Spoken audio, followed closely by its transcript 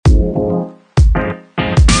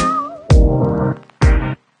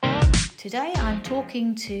Today I'm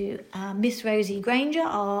talking to Miss Rosie Granger,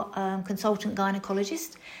 our consultant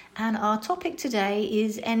gynaecologist, and our topic today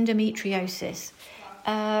is endometriosis.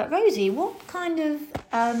 Rosie, what kind of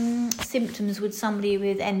symptoms would somebody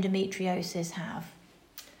with endometriosis have?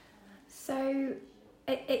 So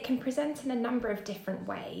it can present in a number of different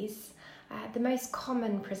ways. The most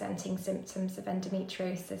common presenting symptoms of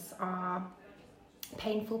endometriosis are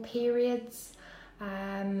painful periods,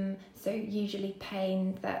 so usually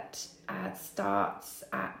pain that starts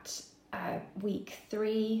at week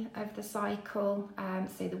 3 of the cycle,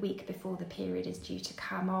 so the week before the period is due to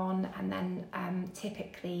come on, and then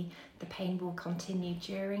typically the pain will continue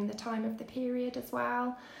during the time of the period as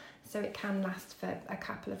well, so it can last for a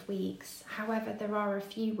couple of weeks. However, there are a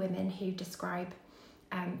few women who describe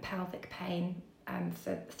pelvic pain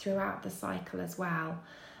throughout the cycle as well,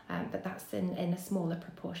 but that's in a smaller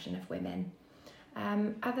proportion of women.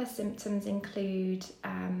 Other symptoms include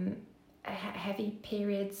heavy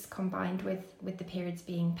periods combined with the periods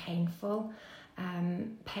being painful,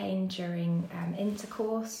 pain during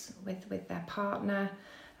intercourse with their partner,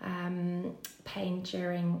 pain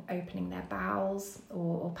during opening their bowels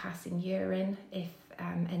or passing urine if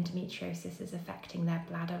endometriosis is affecting their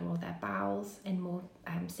bladder or their bowels in more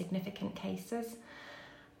significant cases.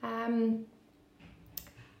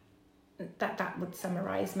 That would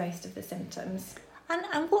summarise most of the symptoms.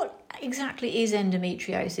 And what exactly is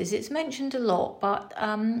endometriosis? It's mentioned a lot, but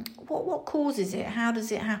what causes it? How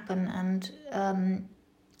does it happen? And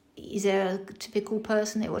is there a typical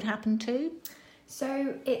person it would happen to?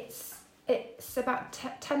 So it's about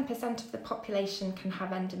 10% of the population can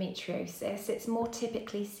have endometriosis. It's more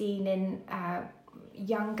typically seen in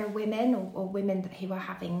younger women or women who are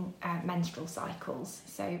having menstrual cycles,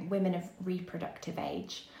 so women of reproductive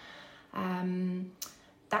age.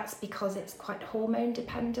 That's because it's quite hormone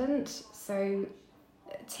dependent. So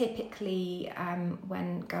typically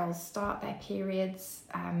when girls start their periods,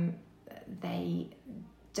 they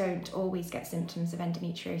don't always get symptoms of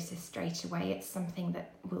endometriosis straight away. It's something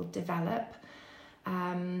that will develop.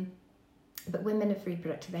 But women of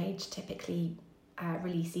reproductive age typically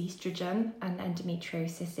release estrogen, and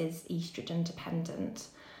endometriosis is estrogen dependent.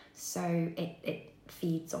 So it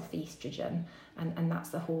feeds off estrogen, and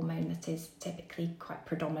that's the hormone that is typically quite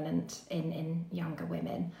predominant in younger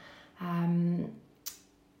women.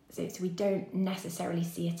 So we don't necessarily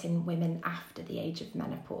see it in women after the age of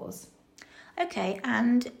menopause. Okay,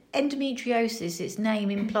 and endometriosis, its name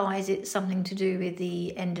implies it's something to do with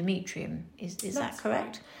the endometrium. Is that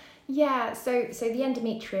correct? Right. Yeah, so the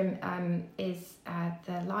endometrium is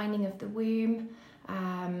the lining of the womb,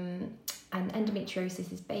 and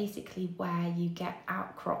endometriosis is basically where you get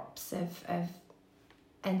outcrops of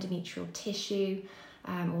endometrial tissue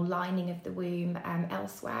or lining of the womb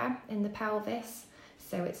elsewhere in the pelvis.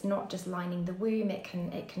 So it's not just lining the womb, it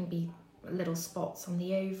can be little spots on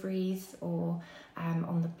the ovaries or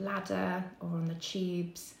on the bladder or on the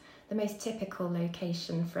tubes. The most typical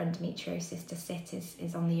location for endometriosis to sit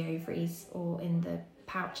is on the ovaries or in the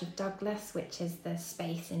pouch of Douglas, which is the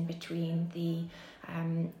space in between the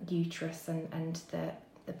uterus and the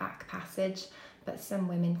back passage, but some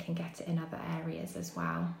women can get it in other areas as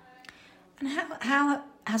well. And how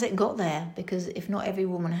has it got there? Because if not every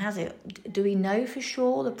woman has it, do we know for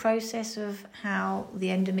sure the process of how the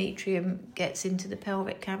endometrium gets into the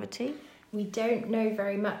pelvic cavity? We don't know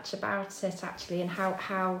very much about it actually, and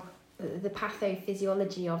how the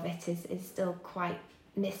pathophysiology of it is still quite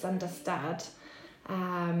misunderstood.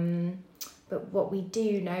 But what we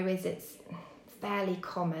do know is it's fairly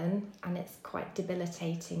common and it's quite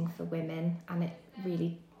debilitating for women, and it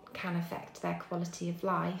really can affect their quality of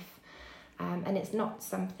life. And it's not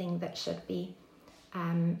something that should be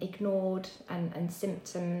ignored, and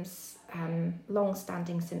symptoms,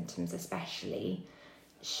 long-standing symptoms especially,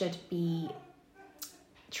 should be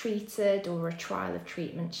treated, or a trial of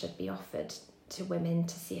treatment should be offered to women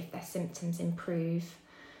to see if their symptoms improve.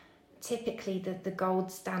 Typically the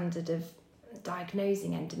gold standard of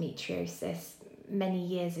diagnosing endometriosis many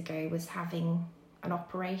years ago was having an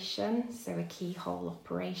operation, so a keyhole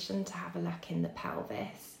operation to have a look in the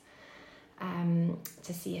pelvis,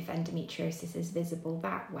 to see if endometriosis is visible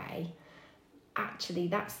that way. Actually,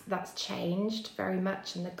 that's changed very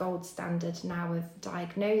much, and the gold standard now of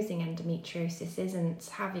diagnosing endometriosis isn't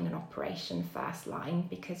having an operation first line,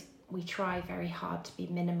 because we try very hard to be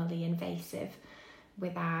minimally invasive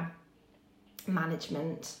with our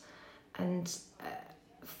management, and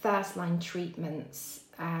first line treatments,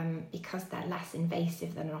 because they're less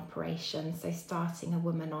invasive than an operation, so starting a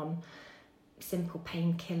woman on simple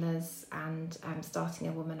painkillers and starting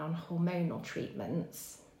a woman on hormonal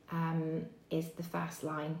treatments is the first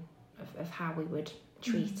line of how we would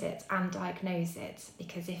treat it and diagnose it,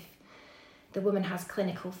 because if the woman has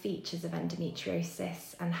clinical features of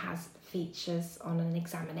endometriosis and has features on an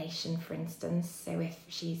examination, for instance, so if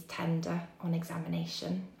she's tender on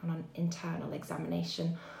examination, on an internal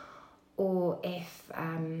examination, or if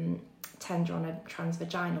tender on a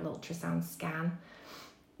transvaginal ultrasound scan,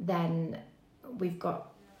 then we've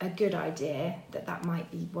got a good idea that that might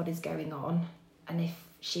be what is going on. And if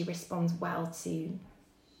she responds well to,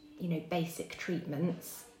 basic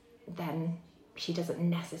treatments, then she doesn't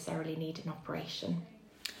necessarily need an operation.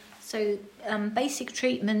 So basic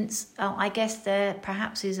treatments, I guess there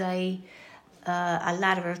perhaps is a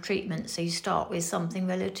ladder of treatment. So you start with something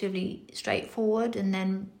relatively straightforward, and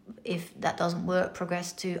then if that doesn't work,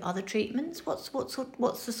 progress to other treatments. What's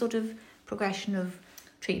the sort of progression of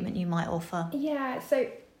treatment you might offer? Yeah, so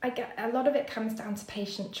I get a lot of it comes down to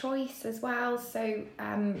patient choice as well. So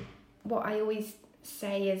what I always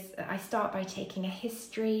say is I start by taking a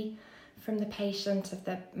history from the patient of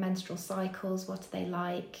the menstrual cycles. What are they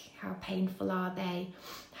like? How painful are they?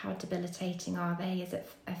 How debilitating are they? Is it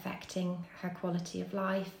affecting her quality of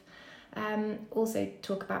life? Also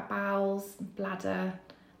talk about bowels, bladder,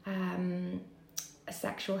 a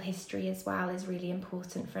sexual history as well is really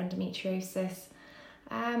important for endometriosis.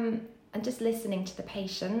 And just listening to the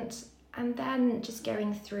patient, and then just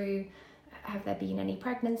going through, have there been any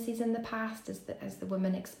pregnancies in the past? Has the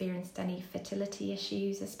woman experienced any fertility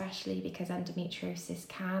issues, especially because endometriosis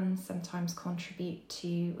can sometimes contribute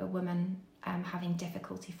to a woman having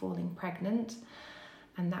difficulty falling pregnant,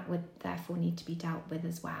 and that would therefore need to be dealt with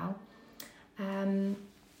as well. So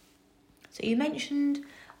you mentioned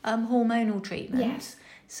hormonal treatments. Yes.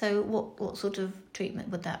 So what sort of treatment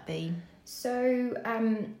would that be? So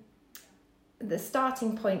the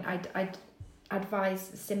starting point, I'd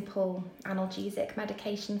advise simple analgesic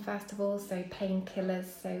medication first of all, so painkillers.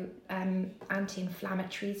 So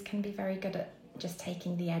anti-inflammatories can be very good at just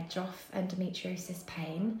taking the edge off endometriosis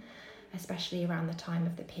pain, especially around the time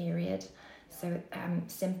of the period. So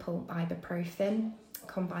simple ibuprofen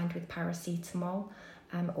combined with paracetamol,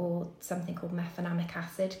 or something called mefenamic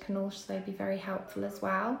acid can also be very helpful as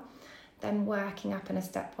well. Then working up in a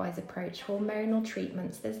stepwise approach, hormonal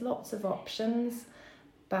treatments, there's lots of options,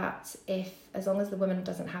 but as long as the woman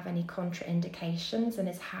doesn't have any contraindications and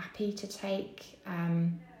is happy to take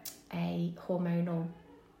a hormonal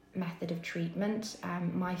method of treatment,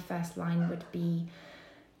 my first line would be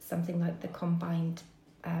something like the combined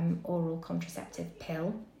oral contraceptive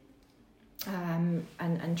pill,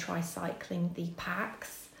 and try cycling the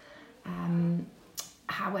packs.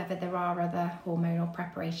 However, there are other hormonal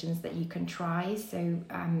preparations that you can try, so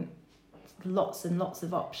lots and lots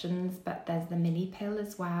of options, but there's the mini pill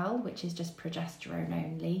as well, which is just progesterone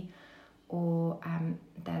only, or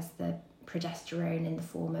there's the progesterone in the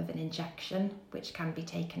form of an injection, which can be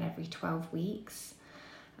taken every 12 weeks.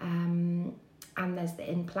 And there's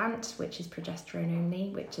the implant, which is progesterone only,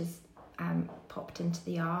 which is popped into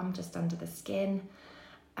the arm just under the skin.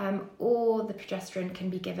 Or the progesterone can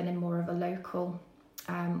be given in more of a local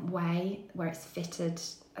way, where it's fitted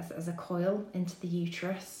as a coil into the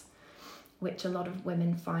uterus, which a lot of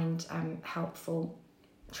women find helpful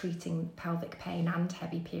treating pelvic pain and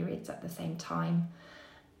heavy periods at the same time.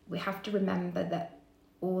 We have to remember that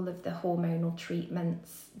all of the hormonal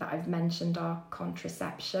treatments that I've mentioned are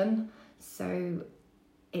contraception, so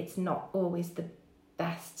it's not always the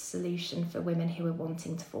best solution for women who are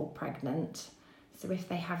wanting to fall pregnant. So if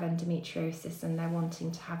they have endometriosis and they're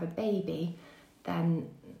wanting to have a baby, then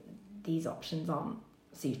these options aren't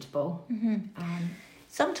suitable. Mm-hmm.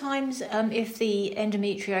 Sometimes if the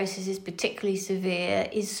endometriosis is particularly severe,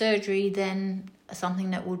 is surgery then something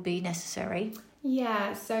that would be necessary?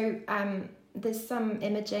 Yeah, so there's some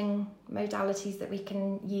imaging modalities that we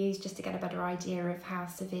can use just to get a better idea of how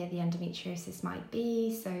severe the endometriosis might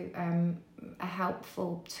be. So a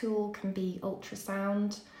helpful tool can be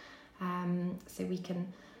ultrasound. So we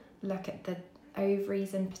can look at the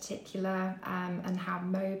ovaries in particular, and how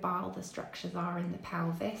mobile the structures are in the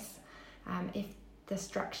pelvis. If the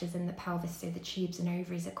structures in the pelvis, so the tubes and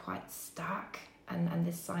ovaries, are quite stuck and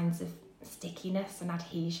there's signs of stickiness and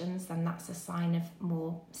adhesions, then that's a sign of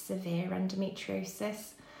more severe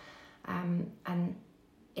endometriosis. And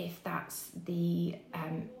if that's the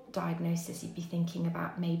diagnosis, you'd be thinking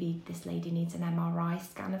about maybe this lady needs an MRI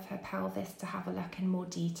scan of her pelvis to have a look in more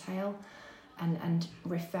detail, and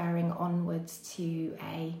referring onwards to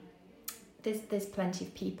there's plenty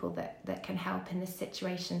of people that can help in this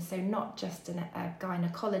situation. So not just a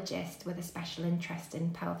gynaecologist with a special interest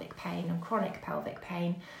in pelvic pain and chronic pelvic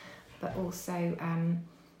pain, but also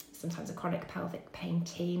sometimes a chronic pelvic pain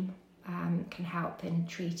team can help in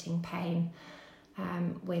treating pain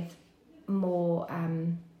with more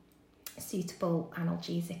suitable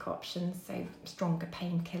analgesic options, so stronger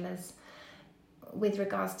painkillers. With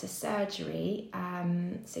regards to surgery,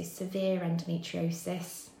 so severe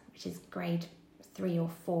endometriosis, which is grade 3 or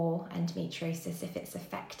 4 endometriosis, if it's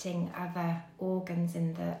affecting other organs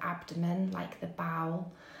in the abdomen, like the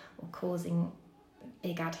bowel, or causing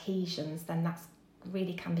big adhesions, then that's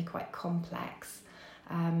really can be quite complex,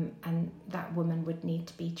 and that woman would need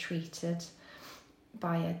to be treated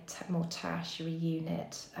by a more tertiary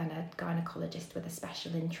unit and a gynaecologist with a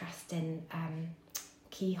special interest in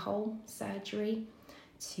keyhole surgery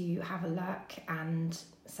to have a look and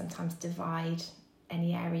sometimes divide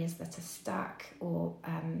any areas that are stuck or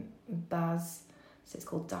buzz. So it's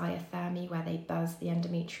called diathermy, where they buzz the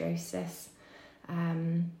endometriosis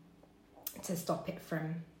to stop it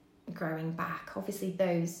from growing back. Obviously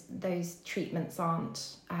those treatments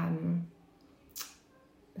aren't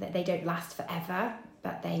that they don't last forever,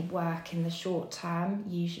 but they work in the short term,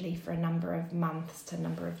 usually for a number of months to a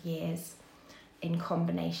number of years, in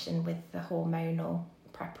combination with the hormonal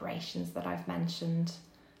preparations that I've mentioned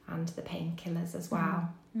and the painkillers as well.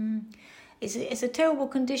 It's a terrible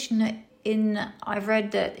condition. I've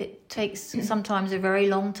read that it takes sometimes a very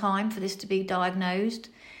long time for this to be diagnosed,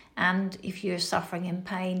 and if you're suffering in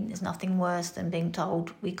pain, there's nothing worse than being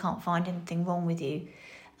told we can't find anything wrong with you.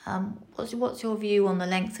 What's your view on the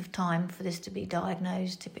length of time for this to be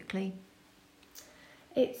diagnosed typically?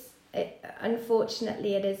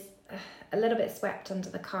 Unfortunately, it is a little bit swept under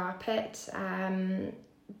the carpet,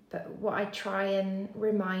 but what I try and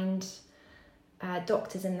remind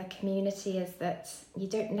doctors in the community is that you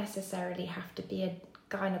don't necessarily have to be a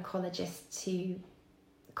gynaecologist to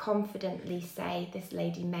confidently say this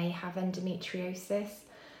lady may have endometriosis,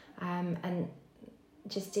 and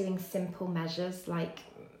just doing simple measures like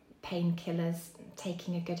painkillers,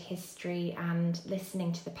 taking a good history and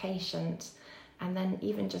listening to the patient, and then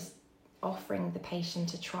even just offering the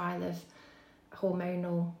patient a trial of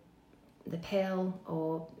the pill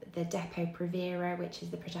or the Depo-Provera, which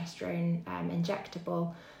is the progesterone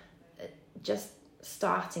injectable, just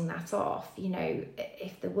starting that off.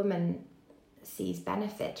 If the woman sees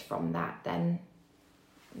benefit from that, then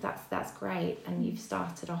that's great, and you've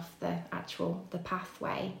started off the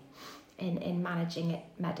pathway in managing it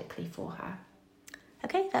medically for her.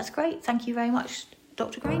 Okay, that's great. Thank you very much,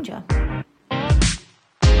 Dr. Granger.